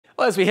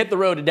Well, as we hit the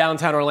road to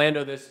downtown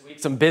Orlando this week,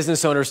 some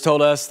business owners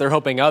told us they're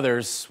hoping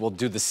others will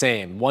do the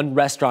same. One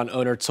restaurant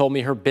owner told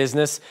me her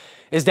business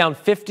is down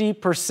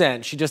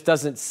 50%. She just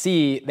doesn't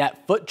see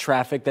that foot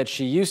traffic that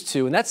she used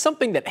to. And that's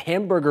something that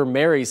Hamburger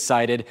Mary's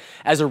cited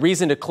as a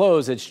reason to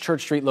close its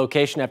Church Street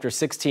location after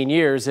 16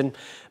 years and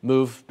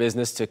move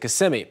business to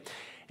Kissimmee.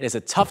 It is a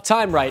tough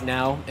time right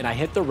now, and I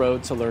hit the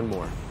road to learn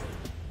more.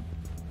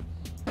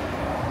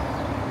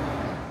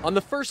 On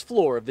the first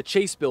floor of the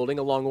Chase building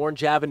along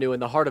Orange Avenue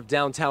in the heart of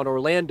downtown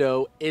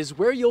Orlando is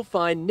where you'll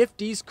find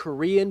Nifty's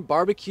Korean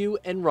barbecue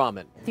and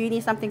ramen. Do you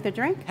need something to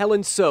drink?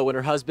 Helen So and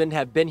her husband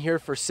have been here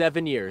for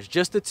 7 years,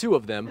 just the two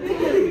of them.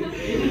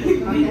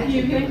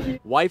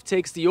 Wife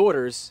takes the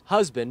orders,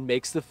 husband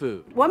makes the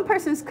food. One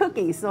person's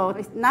cooking, so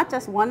it's not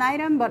just one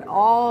item, but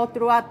all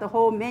throughout the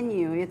whole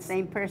menu. It's the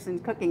same person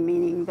cooking,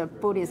 meaning the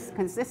food is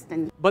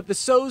consistent. But the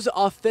So's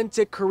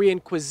authentic Korean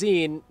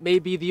cuisine may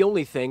be the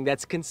only thing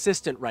that's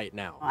consistent right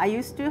now. I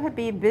used to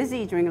be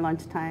busy during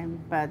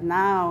lunchtime, but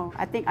now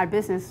I think our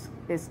business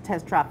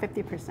has dropped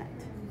 50%.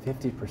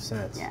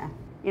 50%? Yeah.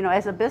 You know,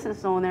 as a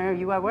business owner,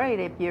 you are worried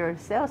if your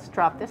sales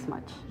drop this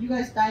much. You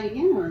guys died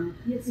again, or?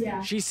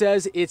 Yeah. She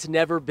says it's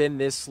never been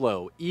this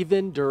slow,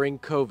 even during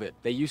COVID.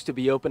 They used to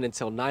be open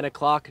until 9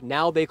 o'clock.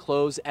 Now they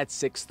close at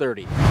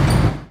 6:30.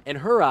 In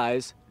her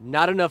eyes,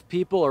 not enough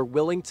people are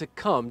willing to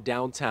come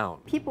downtown.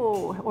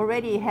 People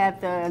already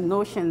have the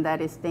notion that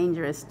it's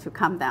dangerous to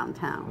come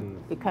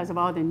downtown because of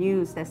all the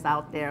news that's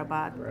out there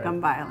about gun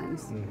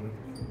violence.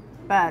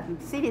 But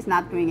the city's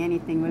not doing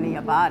anything really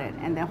about it.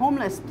 And the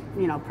homeless,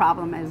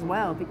 problem as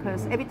well,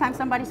 because every time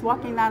somebody's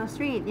walking down the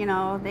street,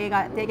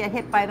 they get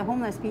hit by the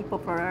homeless people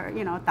for, $1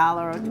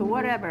 or $2,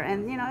 whatever.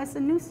 And, it's a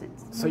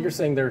nuisance. So you're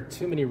saying there are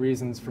too many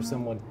reasons for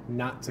someone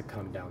not to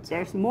come downtown?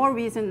 There's more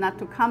reason not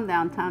to come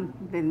downtown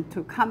than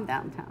to come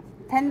downtown.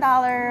 $10,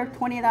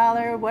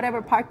 $20,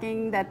 whatever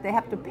parking that they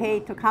have to pay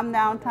to come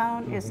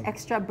downtown is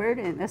extra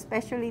burden,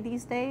 especially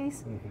these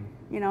days.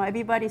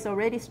 Everybody's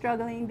already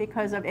struggling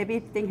because of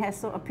everything has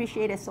so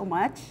appreciated so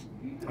much.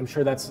 I'm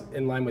sure that's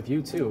in line with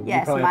you too.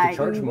 Yes, you probably have to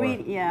charge more.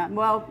 Yeah,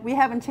 well, we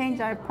haven't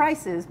changed our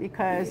prices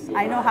because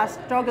I know how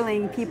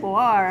struggling people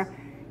are.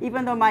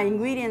 Even though my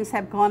ingredients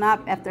have gone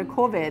up after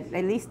COVID,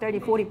 at least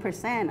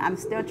 30–40%, I'm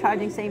still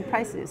charging same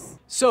prices.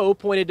 So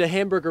pointed to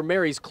Hamburger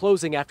Mary's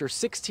closing after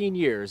 16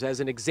 years as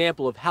an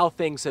example of how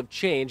things have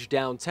changed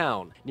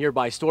downtown.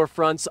 Nearby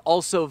storefronts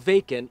also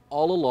vacant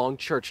all along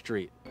Church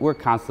Street. We're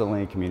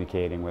constantly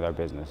communicating with our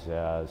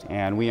businesses,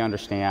 and we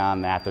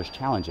understand that there's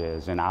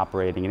challenges in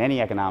operating in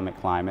any economic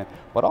climate,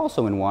 but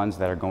also in ones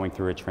that are going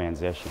through a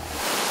transition.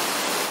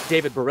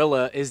 David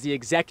Barilla is the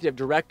executive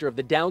director of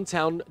the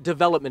Downtown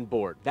Development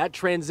Board. That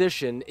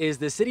transition is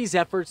the city's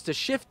efforts to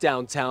shift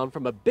downtown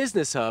from a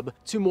business hub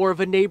to more of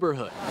a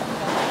neighborhood.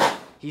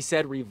 He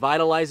said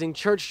revitalizing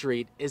Church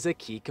Street is a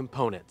key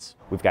component.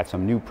 We've got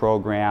some new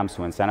programs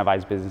to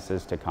incentivize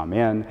businesses to come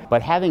in,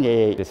 but having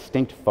a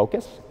distinct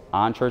focus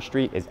on Church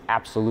Street is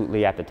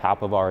absolutely at the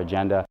top of our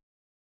agenda.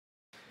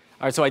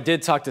 All right, so I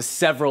did talk to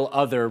several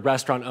other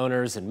restaurant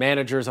owners and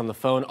managers on the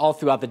phone all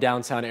throughout the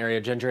downtown area,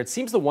 Ginger. It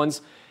seems the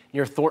ones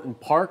near Thornton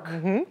Park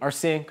are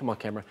seeing, come on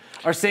camera,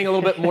 are seeing a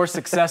little bit more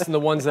success than the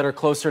ones that are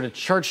closer to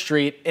Church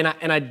Street. And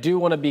I do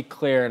want to be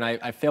clear, and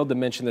I failed to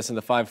mention this in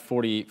the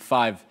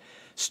 545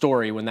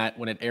 story when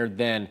it aired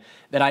then,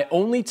 that I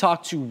only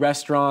talk to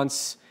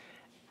restaurants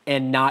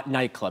and not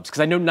nightclubs. Because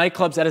I know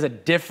nightclubs, that is a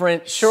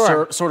different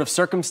sort of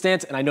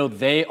circumstance, and I know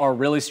they are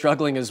really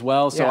struggling as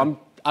well. So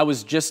I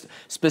was just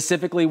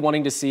specifically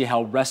wanting to see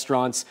how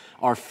restaurants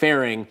are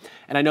faring.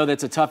 And I know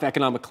that's a tough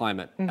economic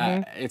climate.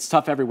 It's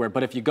tough everywhere.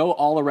 But if you go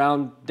all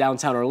around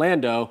downtown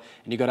Orlando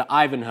and you go to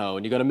Ivanhoe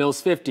and you go to Mills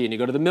 50 and you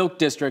go to the Milk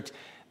District,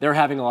 they're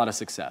having a lot of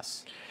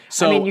success.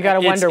 So I mean, you got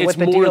to wonder what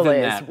the deal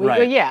is. That,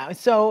 right. Yeah.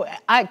 So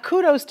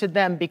kudos to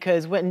them,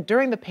 because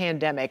during the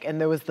pandemic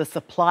and there was the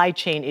supply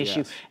chain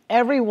issue,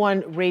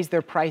 everyone raised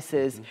their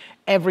prices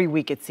every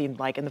week, it seemed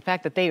like. And the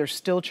fact that they are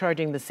still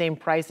charging the same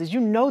prices,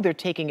 they're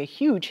taking a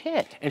huge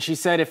hit. And she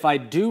said, if I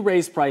do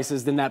raise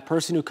prices, then that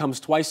person who comes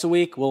twice a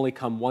week will only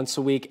come once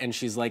a week. And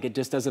she's like, it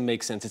just doesn't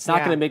make sense. It's not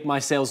going to make my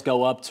sales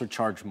go up to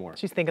charge more.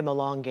 She's thinking the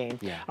long game.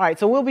 Yeah. All right,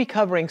 so we'll be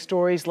covering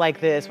stories like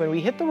this when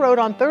we hit the road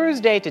on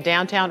Thursday to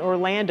downtown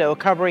Orlando,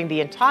 covering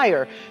the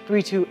entire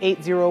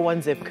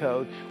 32801 zip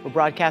code. We're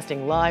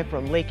broadcasting live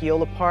from Lake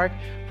Eola Park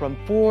from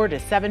 4 to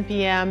 7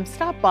 p.m.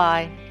 Stop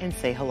by and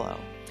say hello.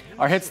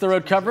 Our Hits the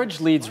Road coverage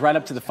leads right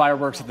up to the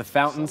fireworks at the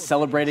fountain,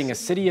 celebrating a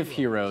city of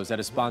heroes that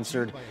is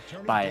sponsored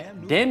by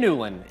Dan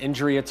Newland,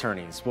 Injury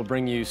Attorneys. We'll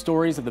bring you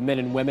stories of the men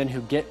and women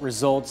who get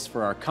results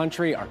for our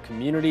country, our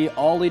community,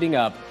 all leading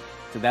up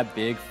to that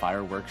big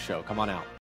fireworks show. Come on out.